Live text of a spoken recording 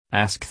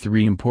Ask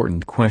 3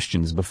 important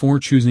questions before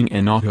choosing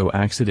an auto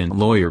accident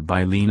lawyer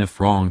by Lena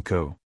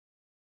Franco.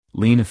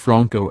 Lena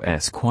Franco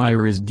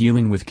Esquire is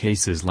dealing with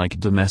cases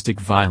like domestic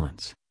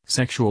violence,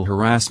 sexual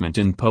harassment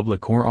in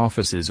public or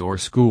offices or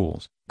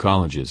schools,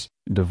 colleges,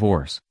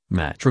 divorce,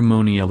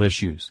 matrimonial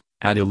issues,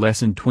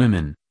 adolescent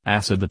women,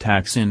 acid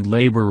attacks and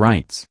labor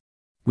rights.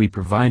 We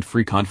provide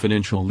free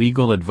confidential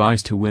legal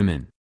advice to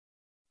women.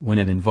 When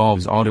it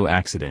involves auto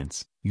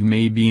accidents, you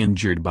may be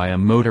injured by a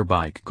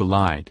motorbike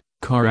collide,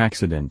 car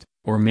accident,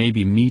 or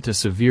maybe meet a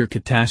severe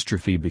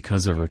catastrophe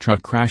because of a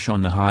truck crash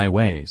on the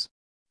highways.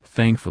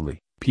 Thankfully,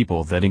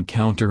 people that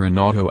encounter an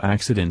auto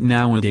accident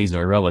nowadays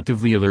are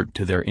relatively alert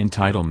to their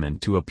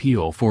entitlement to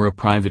appeal for a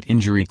private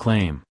injury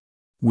claim.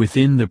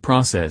 Within the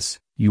process,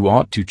 you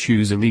ought to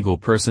choose a legal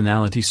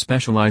personality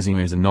specializing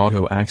as an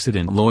auto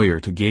accident lawyer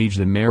to gauge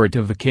the merit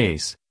of a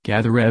case,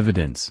 gather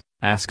evidence,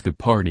 ask the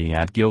party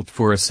at guilt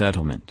for a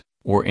settlement,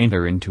 or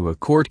enter into a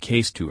court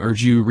case to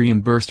urge you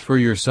reimbursed for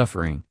your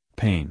suffering,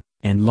 pain,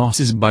 and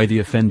losses by the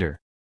offender.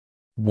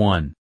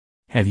 1.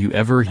 Have you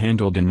ever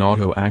handled an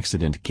auto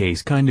accident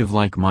case kind of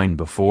like mine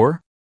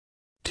before?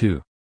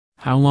 2.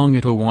 How long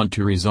it'll want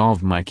to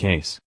resolve my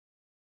case?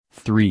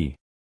 3.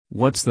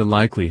 What's the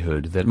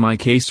likelihood that my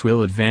case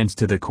will advance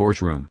to the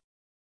courtroom?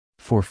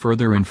 For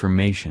further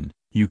information,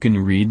 you can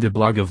read the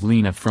blog of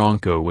Lena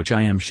Franco which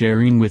I am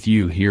sharing with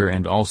you here,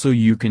 and also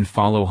you can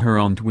follow her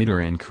on Twitter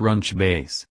and Crunchbase.